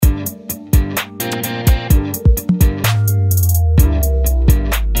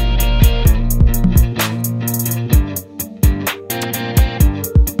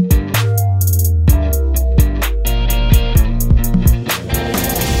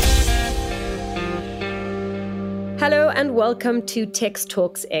Hello and welcome to Tex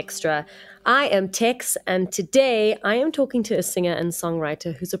Talks Extra. I am Tex, and today I am talking to a singer and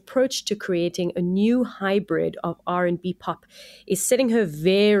songwriter whose approach to creating a new hybrid of R&B pop is setting her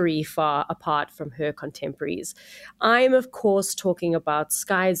very far apart from her contemporaries. I am, of course, talking about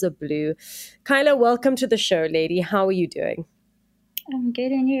Skies Are Blue. Kyla, welcome to the show, lady. How are you doing? I'm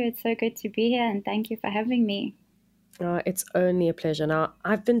good, and you? It's so good to be here, and thank you for having me. It's only a pleasure. Now,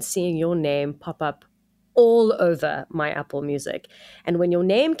 I've been seeing your name pop up all over my Apple Music. And when your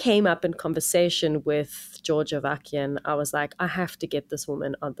name came up in conversation with George Avakian, I was like, I have to get this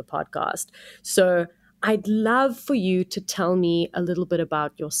woman on the podcast. So I'd love for you to tell me a little bit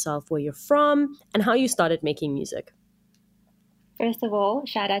about yourself, where you're from, and how you started making music. First of all,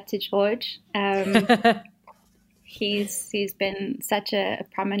 shout out to George. He's been such a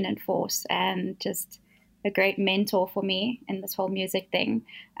prominent force and just a great mentor for me in this whole music thing.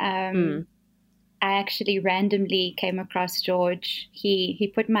 I actually randomly came across George.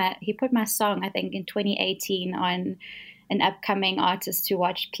 He put my song, I think, in 2018 on an upcoming artist to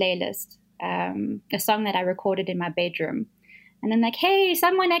watch playlist, a song that I recorded in my bedroom. And I'm like, hey,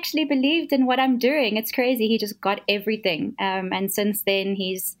 someone actually believed in what I'm doing. It's crazy. He just got everything. And since then,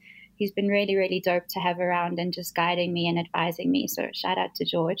 he's been really, really dope to have around and just guiding me and advising me. So shout out to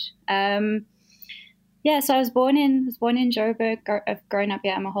George. So I was born in Joburg. I've grown up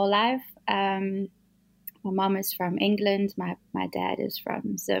here my whole life. My mom is from England. My dad is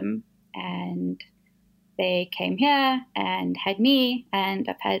from Zim, and they came here and had me. And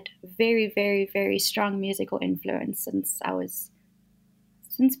I've had very, very, very strong musical influence since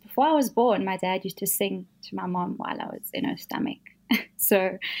before I was born. My dad used to sing to my mom while I was in her stomach.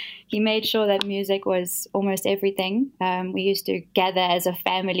 So he made sure that music was almost everything. We used to gather as a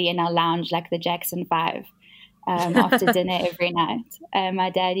family in our lounge like the Jackson 5 after dinner every night. My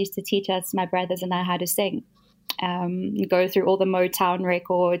dad used to teach us, my brothers and I, how to sing. Go through all the Motown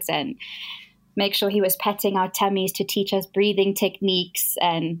records and make sure he was patting our tummies to teach us breathing techniques.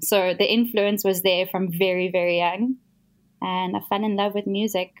 And so the influence was there from very, very young. And I fell in love with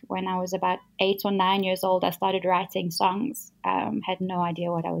music when I was about 8 or 9 years old. I started writing songs. Had no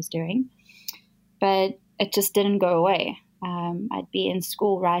idea what I was doing, but it just didn't go away. I'd be in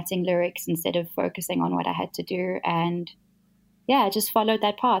school writing lyrics instead of focusing on what I had to do. And I just followed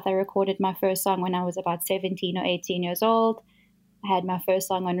that path. I recorded my first song when I was about 17 or 18 years old. I had my first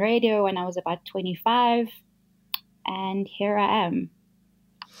song on radio when I was about 25. And here I am.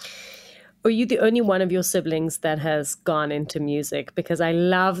 Are you the only one of your siblings that has gone into music? Because I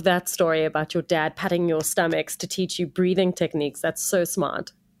love that story about your dad patting your stomachs to teach you breathing techniques. That's so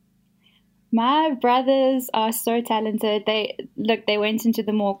smart. My brothers are so talented. They went into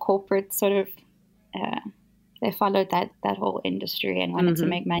the more corporate sort of, they followed that whole industry and wanted to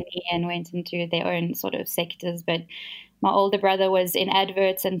make money and went into their own sort of sectors. But my older brother was in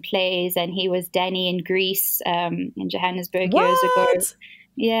adverts and plays, and he was Danny in Greece in Johannesburg years ago.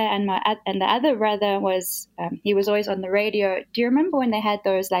 Yeah, and the other brother was he was always on the radio. Do you remember when they had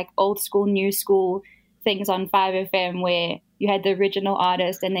those like old school, new school things on 5FM where you had the original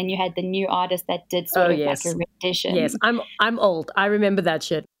artist and then you had the new artist that did sort of like a rendition? Yes, I'm old. I remember that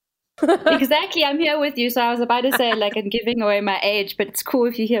shit. Exactly, I'm here with you. So I was about to say, like, I'm giving away my age, but it's cool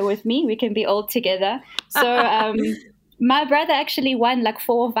if you're here with me. We can be old together. So my brother actually won like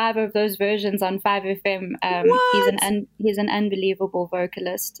 4 or 5 of those versions on 5FM. He's an unbelievable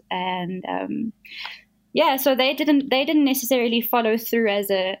vocalist, and so they didn't necessarily follow through as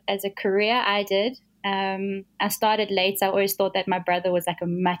a career. I did. I started late, so I always thought that my brother was like a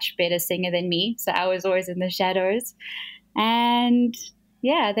much better singer than me. So I was always in the shadows, and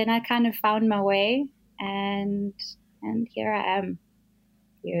then I kind of found my way, and here I am,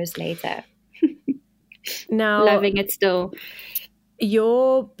 years later. Now, loving it still.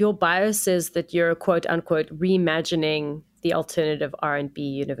 Your bio says that you're quote unquote reimagining the alternative R&B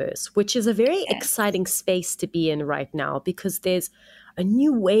universe, which is a very exciting space to be in right now because there's a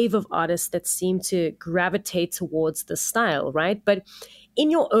new wave of artists that seem to gravitate towards the style, right? But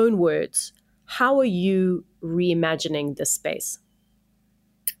in your own words, how are you reimagining this space?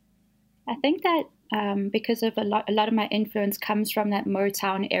 I think that because of a lot of my influence comes from that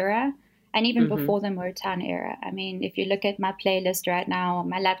Motown era. And even before the Motown era. I mean, if you look at my playlist right now on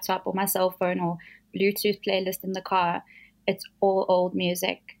my laptop or my cell phone or Bluetooth playlist in the car, it's all old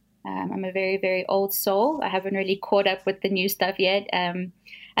music. I'm a very, very old soul. I haven't really caught up with the new stuff yet.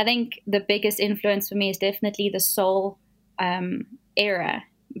 I think the biggest influence for me is definitely the soul era.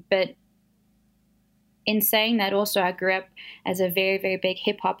 But in saying that also, I grew up as a very, very big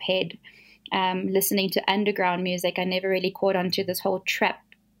hip-hop head, listening to underground music. I never really caught on to this whole trap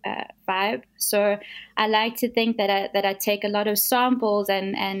vibe. So I like to think that I take a lot of samples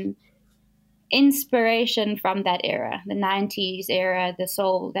and inspiration from that era, the 90s era, that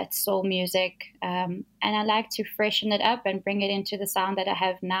soul music. And I like to freshen it up and bring it into the sound that I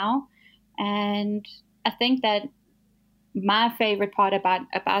have now. And I think that my favorite part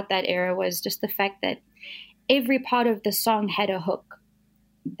about that era was just the fact that every part of the song had a hook.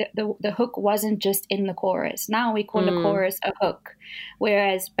 The hook wasn't just in the chorus. Now we call a chorus a hook,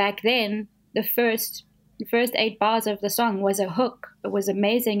 whereas back then the first 8 bars of the song was a hook. It was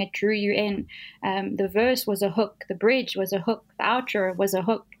amazing. It drew you in. The verse was a hook. The bridge was a hook. The outro was a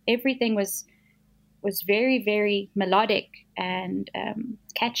hook. Everything was very, very melodic and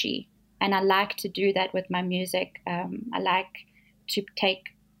catchy. And I like to do that with my music. I like to take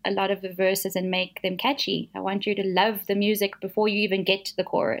a lot of the verses and make them catchy. I want you to love the music before you even get to the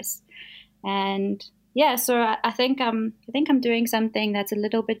chorus. And yeah, so I think I'm doing something that's a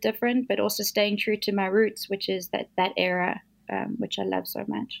little bit different, but also staying true to my roots, which is that era, which I love so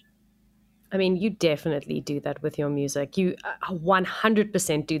much. I mean, you definitely do that with your music. You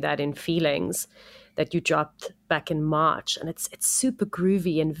 100% do that in Feelings that you dropped back in March. And it's super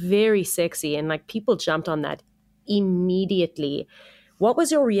groovy and very sexy. And like people jumped on that immediately. What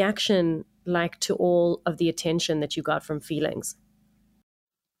was your reaction like to all of the attention that you got from Feelings?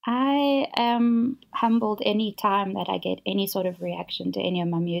 I am humbled any time that I get any sort of reaction to any of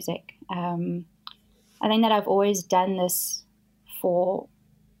my music. I think that I've always done this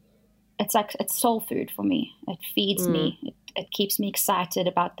it's soul food for me. It feeds me. It keeps me excited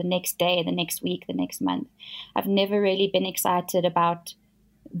about the next day, the next week, the next month. I've never really been excited about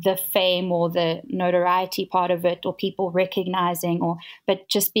the fame or the notoriety part of it or people recognizing but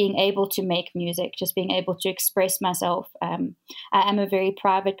just being able to make music, just being able to express myself. I am a very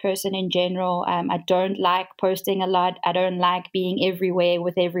private person in general. I don't like posting a lot. I don't like being everywhere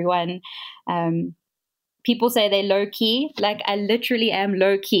with everyone. People say they're low key. Like I literally am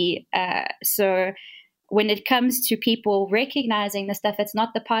low key. So when it comes to people recognizing the stuff, it's not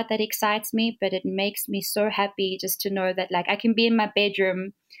the part that excites me, but it makes me so happy just to know that like I can be in my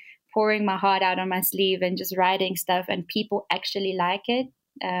bedroom pouring my heart out on my sleeve and just writing stuff and people actually like it.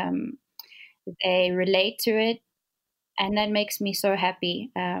 They relate to it. And that makes me so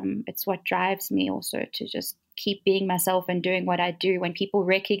happy. It's what drives me also to just keep being myself and doing what I do. When people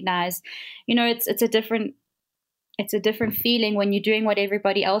recognize, it's a different feeling when you're doing what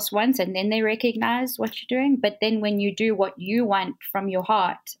everybody else wants and then they recognize what you're doing. But then when you do what you want from your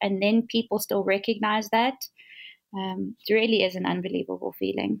heart and then people still recognize that, it really is an unbelievable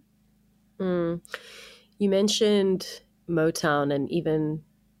feeling. You mentioned Motown and even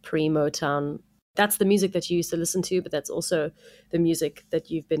pre-Motown. That's the music that you used to listen to, but that's also the music that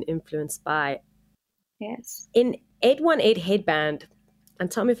you've been influenced by. Yes. In 818 Headband,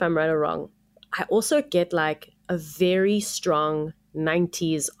 and tell me if I'm right or wrong, I also get like a very strong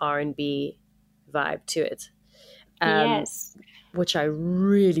 90s R&B vibe to it. Yes. Which I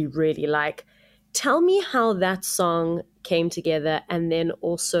really, really like. Tell me how that song came together and then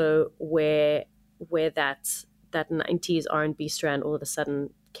also where that 90s R&B strand all of a sudden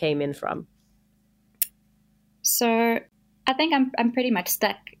came in from. So I think I'm pretty much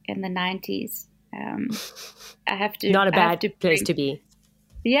stuck in the 90s. I have to not a bad place to be.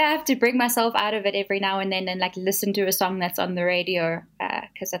 Yeah, I have to bring myself out of it every now and then and like listen to a song that's on the radio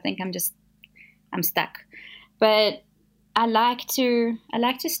because I think I'm stuck. But I like to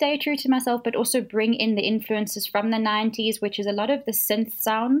stay true to myself, but also bring in the influences from the 90s, which is a lot of the synth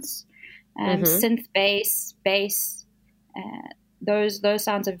sounds, synth bass. Those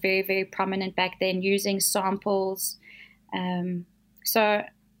sounds are very, very prominent back then, using samples. So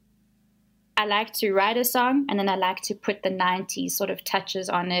I like to write a song and then I like to put the 90s sort of touches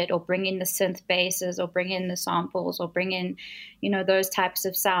on it or bring in the synth basses or bring in the samples or bring in, those types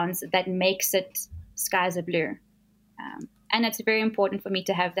of sounds that makes it Skies Are Blue. And it's very important for me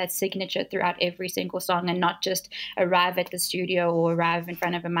to have that signature throughout every single song and not just arrive at the studio or arrive in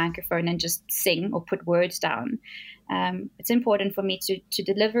front of a microphone and just sing or put words down. It's important for me to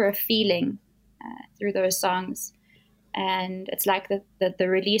deliver a feeling through those songs. And it's like the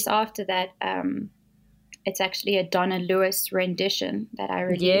release after that, it's actually a Donna Lewis rendition that I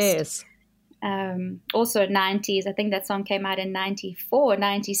released. Yes. Also 90s. I think that song came out in 94,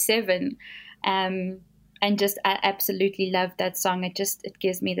 97. And just I absolutely love that song. It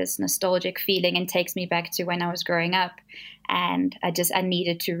gives me this nostalgic feeling and takes me back to when I was growing up. And I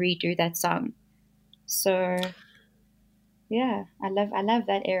needed to redo that song. So yeah, I love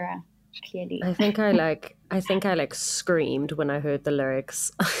that era. Clearly. I think I screamed when I heard the lyrics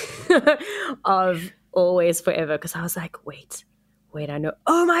of Always Forever because I was like, wait, wait, I know.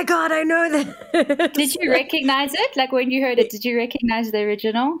 Oh my God, I know that. Did you recognize it? Like when you heard it, did you recognize the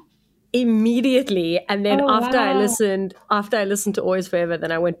original? Immediately. And then Oh, wow. after I listened to Always Forever,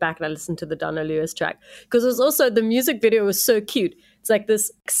 then I went back and I listened to the Donna Lewis track, because it was also, the music video was so cute. It's like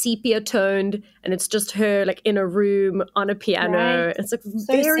this sepia toned, and it's just her like in a room on a piano. Right. It's like So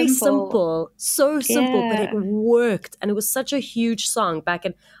very simple. simple, so simple, but it Yeah. worked. And it was such a huge song back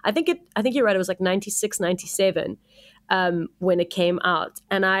in, I think you're right, it was like 96, 97 when it came out.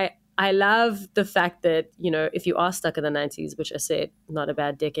 And I love the fact that, if you are stuck in the 90s, which I said, not a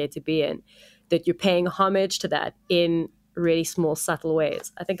bad decade to be in, that you're paying homage to that in really small, subtle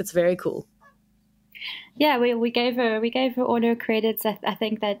ways. I think it's very cool. Yeah, we gave her all her credits. I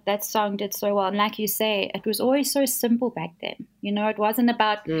think that song did so well, and like you say, it was always so simple back then. It wasn't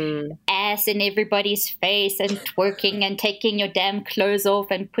about ass in everybody's face and twerking and taking your damn clothes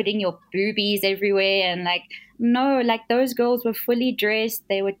off and putting your boobies everywhere, and like, no, like those girls were fully dressed,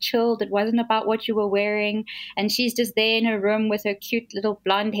 they were chilled. It wasn't about what you were wearing, and she's just there in her room with her cute little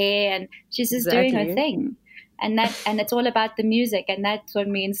blonde hair, and she's just doing her Exactly. thing. And it's all about the music, and that's what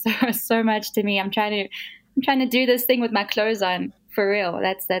means so much to me. I'm trying to do this thing with my clothes on, for real.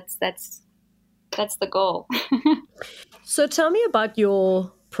 That's the goal. So tell me about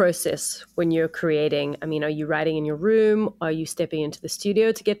your process when you're creating. I mean, are you writing in your room? Are you stepping into the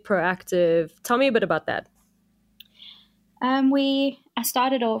studio to get proactive? Tell me a bit about that. I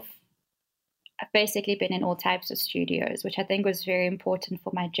started off. I've basically been in all types of studios, which I think was very important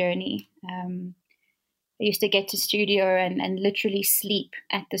for my journey. I used to get to studio and literally sleep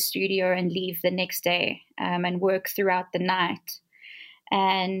at the studio and leave the next day, and work throughout the night.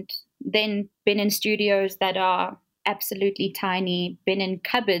 And then been in studios that are absolutely tiny, been in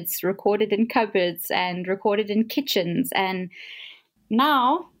cupboards, recorded in cupboards and recorded in kitchens. And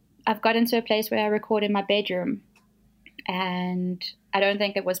now I've gotten to a place where I record in my bedroom. And I don't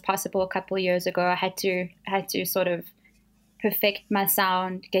think it was possible a couple of years ago. I had to sort of perfect my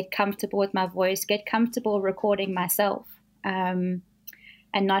sound, get comfortable with my voice, get comfortable recording myself, and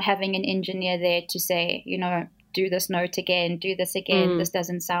not having an engineer there to say, do this note again, do this again, this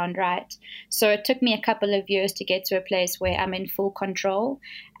doesn't sound right. So it took me a couple of years to get to a place where I'm in full control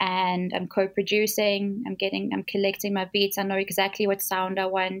and I'm co-producing, I'm collecting my beats. I know exactly what sound I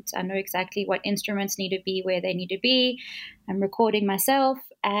want. I know exactly what instruments need to be where they need to be. I'm recording myself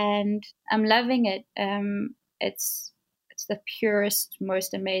and I'm loving it. It's the purest,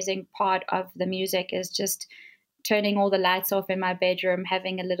 most amazing part of the music is just turning all the lights off in my bedroom,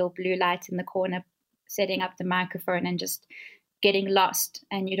 having a little blue light in the corner, setting up the microphone and just getting lost.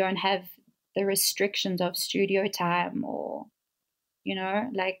 And you don't have the restrictions of studio time or,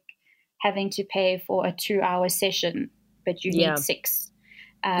 like having to pay for a 2-hour session, but you need 6.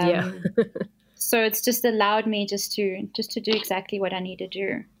 Yeah. So it's just allowed me just to do exactly what I need to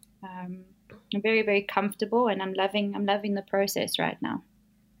do. I'm very, very comfortable and I'm loving the process right now.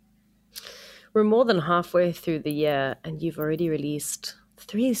 We're more than halfway through the year and you've already released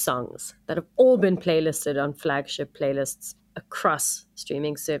 3 songs that have all been playlisted on flagship playlists across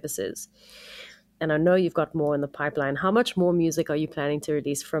streaming services. And I know you've got more in the pipeline. How much more music are you planning to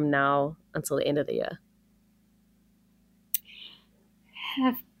release from now until the end of the year?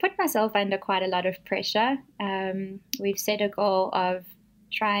 I've put myself under quite a lot of pressure. We've set a goal of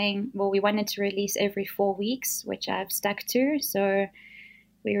we wanted to release every 4 weeks, which I've stuck to. So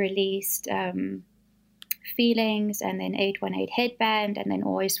we released Feelings and then 818 Headband and then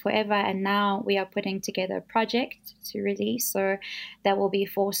Always Forever. And now we are putting together a project to release. So that will be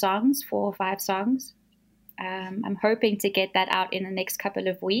 4 or 5 songs. I'm hoping to get that out in the next couple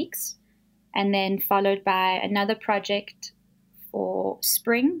of weeks. And then followed by another project for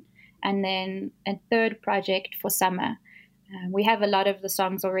spring and then a third project for summer. We have a lot of the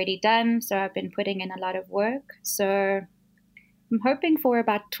songs already done, so I've been putting in a lot of work. So I'm hoping for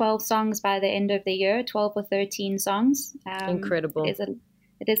about 12 songs by the end of the year, 12 or 13 songs. Incredible.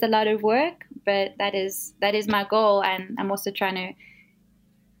 It is a lot of work, but that is my goal. And I'm also trying to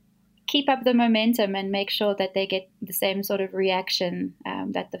keep up the momentum and make sure that they get the same sort of reaction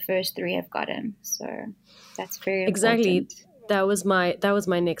that the first 3 have gotten. So that's very exactly. important. That was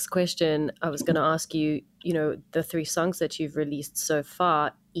my next question. I was going to ask you, the 3 songs that you've released so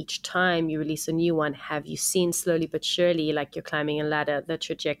far, each time you release a new one, have you seen slowly but surely, like you're climbing a ladder, the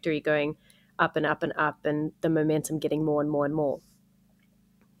trajectory going up and up and up and the momentum getting more and more and more?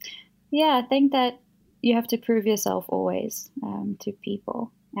 Yeah, I think that you have to prove yourself always to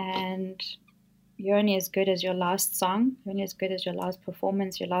people. And you're only as good as your last song. You're only as good as your last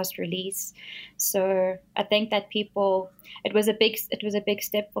performance, your last release. So I think that it was a big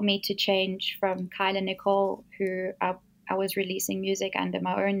step for me to change from Kyla Nicole, who I I was releasing music under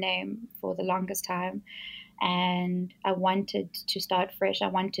my own name for the longest time. And I wanted to start fresh. I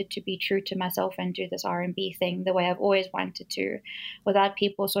wanted to be true to myself and do this R&B thing the way I've always wanted to, without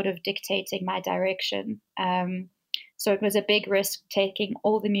people sort of dictating my direction. So it was a big risk, taking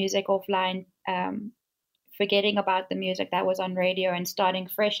all the music offline, forgetting about the music that was on radio and starting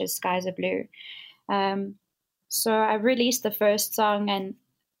fresh as Skies Are Blue. So I released the first song and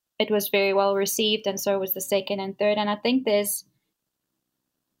it was very well received, and so was the second and third. And I think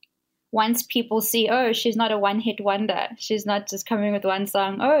once people see, oh, she's not a one-hit wonder, she's not just coming with one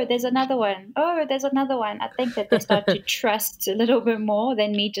song, oh, there's another one, oh, there's another one, I think that they start to trust a little bit more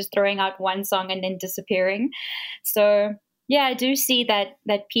than me just throwing out one song and then disappearing. So, yeah, I do see that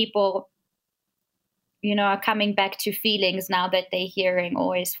people, you know, are coming back to feelings now that they're hearing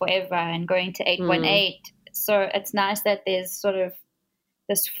Always Forever and going to 818. So it's nice that there's sort of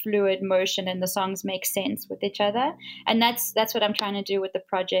this fluid motion and the songs make sense with each other. And that's what I'm trying to do with the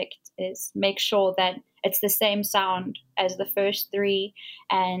project, is make sure that it's the same sound as the first three,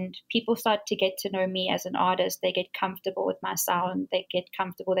 and people start to get to know me as an artist. They get comfortable with my sound, they get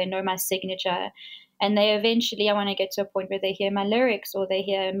comfortable, they know my signature, and they eventually, I want to get to a point where they hear my lyrics or they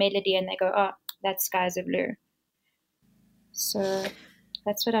hear a melody and they go, oh, that's Skies Are Blue. So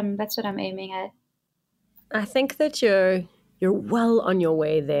that's what I'm aiming at. I think that you're well on your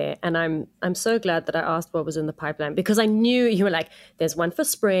way there, and I'm so glad that I asked what was in the pipeline, because I knew you were like, there's one for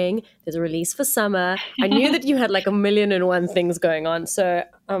spring, there's a release for summer. I knew that you had like 1,000,001 things going on. So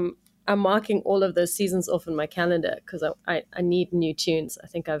I'm marking all of those seasons off in my calendar, because I need new tunes. I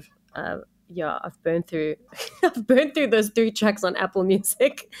think I've burned through those 3 tracks on Apple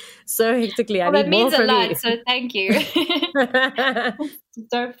Music so hectically. I need more from you. That means a lot, so thank you. It's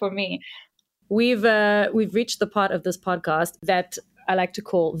dope for me. We've reached the part of this podcast that I like to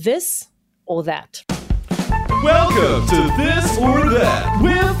call This or That. Welcome to This or That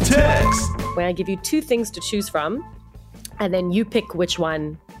with Tex, where I give you 2 things to choose from, and then you pick which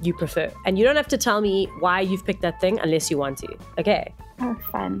one you prefer. And you don't have to tell me why you've picked that thing unless you want to. Okay? Oh,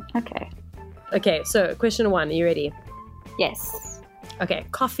 fun. Okay. Okay, so question 1, are you ready? Yes. Okay,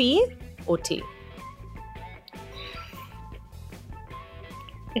 coffee or tea?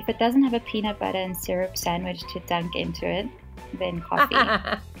 If it doesn't have a peanut butter and syrup sandwich to dunk into it, then coffee.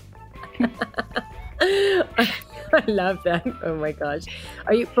 I love that. Oh my gosh.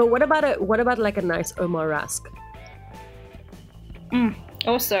 But what about like a nice Omar rusk?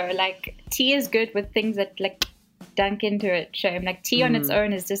 Also, like, tea is good with things that like dunk into it. Shame. Like, tea on its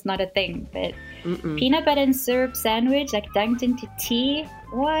own is just not a thing. But peanut butter and syrup sandwich, like dunked into tea,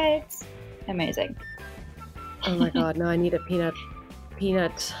 what? Amazing. Oh my god, no, I need a peanut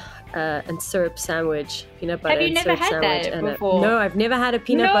and syrup sandwich. Peanut butter and syrup sandwich. Have you never had that before? No, I've never had a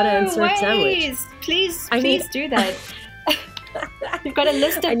peanut butter and syrup sandwich. Please do that. You've got a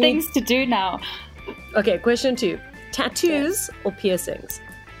list of things to do now. Okay, question 2. Tattoos or piercings?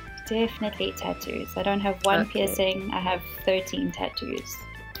 Definitely tattoos. I don't have one piercing. I have 13 tattoos.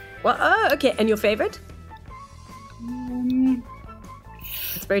 Well, okay. And your favorite?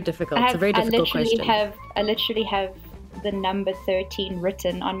 It's very difficult. It's a very difficult question. I literally have the number 13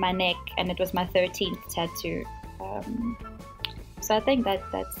 written on my neck, and it was my 13th tattoo. So I think that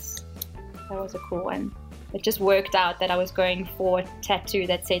was a cool one. It just worked out that I was going for a tattoo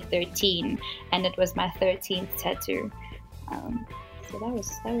that said 13, and it was my 13th tattoo. So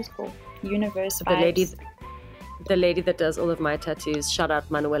that was cool. Universe vibes. The lady that does all of my tattoos, shout out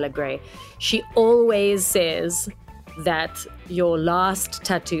Manuela Gray, she always says that your last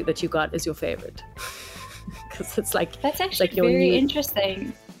tattoo that you got is your favorite. Because it's like, that's actually like your very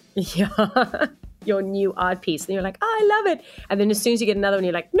interesting. Yeah, your new art piece. And you're like, oh, I love it. And then as soon as you get another one,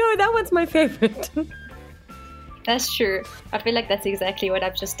 you're like, no, that one's my favorite. That's true. I feel like that's exactly what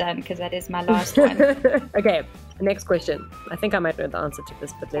I've just done, because that is my last one. Okay, next question. I think I might know the answer to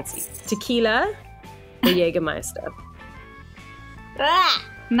this, but let's see. Tequila or Jägermeister?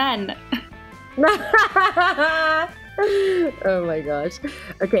 None. Oh my gosh.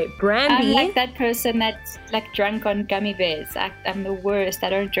 Okay, brandy. I'm like that person that's like drunk on gummy bears. I'm the worst. I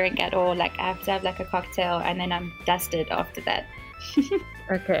don't drink at all. Like, I have to have like a cocktail and then I'm dusted after that.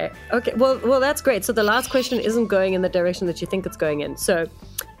 Okay. Well, that's great. So the last question isn't going in the direction that you think it's going in. So,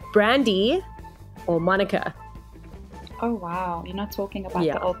 brandy or Monica? Oh wow, you're not talking about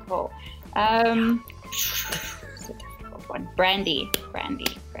the alcohol. It's a difficult one. Brandy.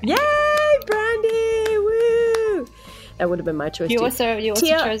 Yay, brandy! Woo! That would have been my choice. You also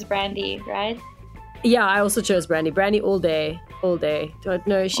chose brandy, right? Yeah, I also chose brandy. Brandy all day.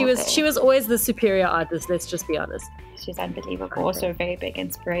 No, she was always the superior artist. Let's just be honest. She's unbelievable. Okay. Also a very big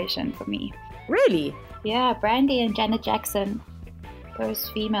inspiration for me. Really? Yeah, Brandy and Janet Jackson. Those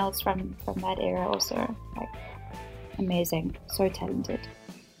females from that era also. Like, amazing. So talented.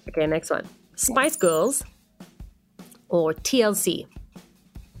 Okay, next one. Spice Girls or TLC?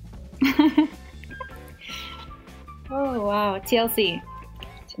 Oh, wow. TLC.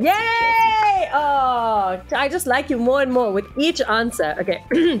 Yay! Oh, I just like you more and more with each answer. Okay,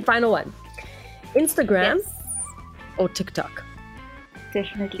 final one. Instagram or TikTok?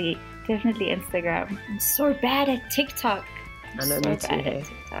 Definitely Instagram. I'm so bad at TikTok. I know, me too, hey.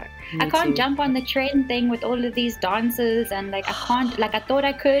 I can't jump on the trend thing with all of these dances, and like I can't, like I thought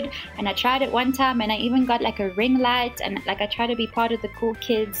I could, and I tried it one time, and I even got like a ring light, and like I tried to be part of the cool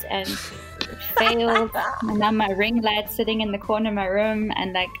kids, and it failed. And now my ring light sitting in the corner of my room,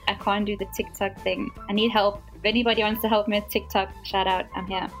 and like I can't do the TikTok thing. I need help. If anybody wants to help me with TikTok, shout out, I'm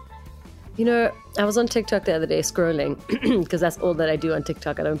here. You know, I was on TikTok the other day scrolling, because that's all that I do on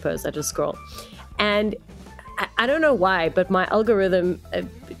TikTok. I don't post, I just scroll. And I don't know why, but my algorithm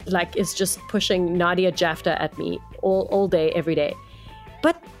is just pushing Nadia Jafta at me all day, every day.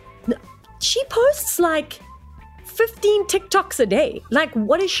 But she posts like 15 TikToks a day. Like,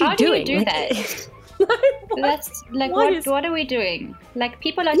 what is she doing? How do you do that? That's like, what are we doing? Like,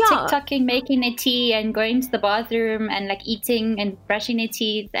 people are TikToking, making their tea and going to the bathroom and like eating and brushing their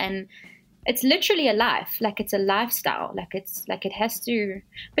teeth, and it's literally a life. Like, it's a lifestyle. Like, it's like it has to.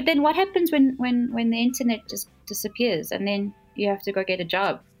 But then what happens when the internet just disappears and then you have to go get a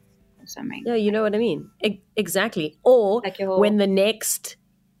job or something? Yeah, you know what I mean. Exactly. Or like when the next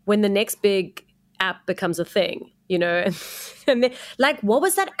big app becomes a thing, you know. And then, like, what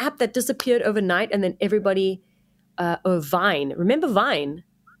was that app that disappeared overnight and then everybody? Vine. Remember Vine?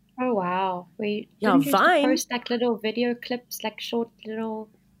 Oh wow! Vine post like little video clips, like short little.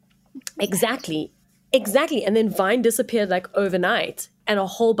 Exactly. And then Vine disappeared like overnight, and a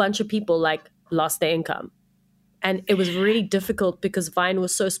whole bunch of people like lost their income. And it was really difficult because Vine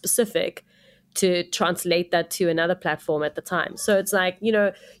was so specific to translate that to another platform at the time. So it's like, you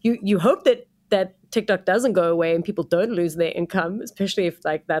know, you hope that TikTok doesn't go away and people don't lose their income, especially if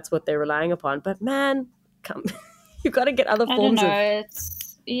like that's what they're relying upon. But man, come, you got to get other forms of.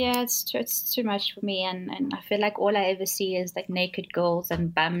 It's too much for me, and I feel like all I ever see is like naked girls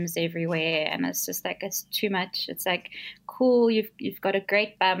and bums everywhere, and it's just like it's too much. It's like, cool, you've got a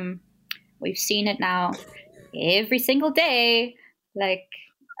great bum, we've seen it now every single day. Like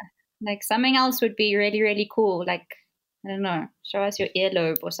something else would be really, really cool. Like, I don't know, show us your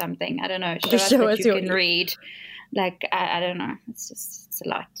earlobe or something. I don't know, show us what you can read. Like, I don't know, it's a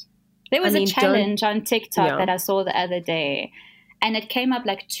lot. There was a challenge on TikTok that I saw the other day. And it came up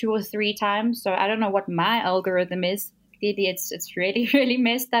like 2 or 3 times. So I don't know what my algorithm is. It's really, really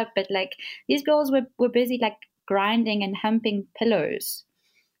messed up. But like these girls were busy like grinding and humping pillows.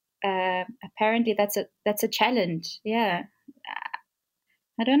 Apparently that's a challenge. Yeah.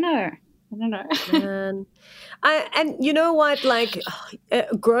 I don't know. And you know what? Like a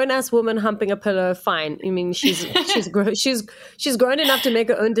grown-ass woman humping a pillow, fine. I mean, she's grown enough to make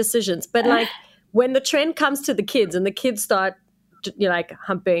her own decisions. But like when the trend comes to the kids and the kids start, you're like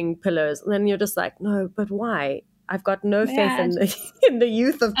humping pillows, and then you're just like, no, but why? I've got no faith in the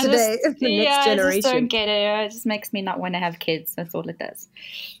youth of today, in the next generation. I just don't get it. It just makes me not want to have kids. That's all it does.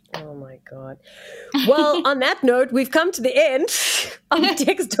 Oh my God. Well, on that note, we've come to the end of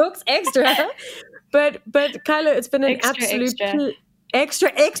Text Talks Extra. But Kyla, it's been an absolute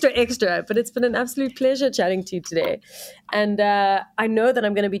extra. But it's been an absolute pleasure chatting to you today. And I know that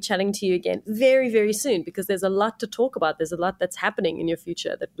I'm going to be chatting to you again very, very soon, because there's a lot to talk about. There's a lot that's happening in your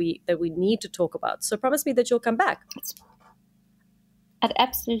future that we need to talk about. So promise me that you'll come back. I'd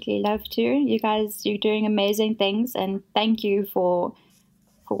absolutely love to. You guys, you're doing amazing things, and thank you for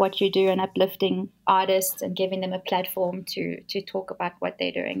what you do and uplifting artists and giving them a platform to talk about what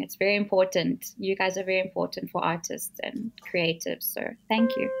they're doing. It's very important. You guys are very important for artists and creatives. So thank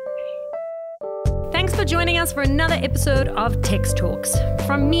you. Thanks for joining us for another episode of Text Talks.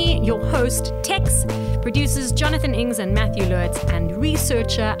 From me, your host, Tex, producers Jonathan Ings and Matthew Lurtz, and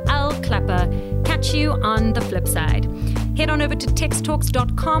researcher Al Clapper. Catch you on the flip side. Head on over to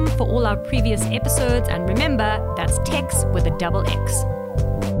texttalks.com for all our previous episodes, and remember, that's Tex with a double X.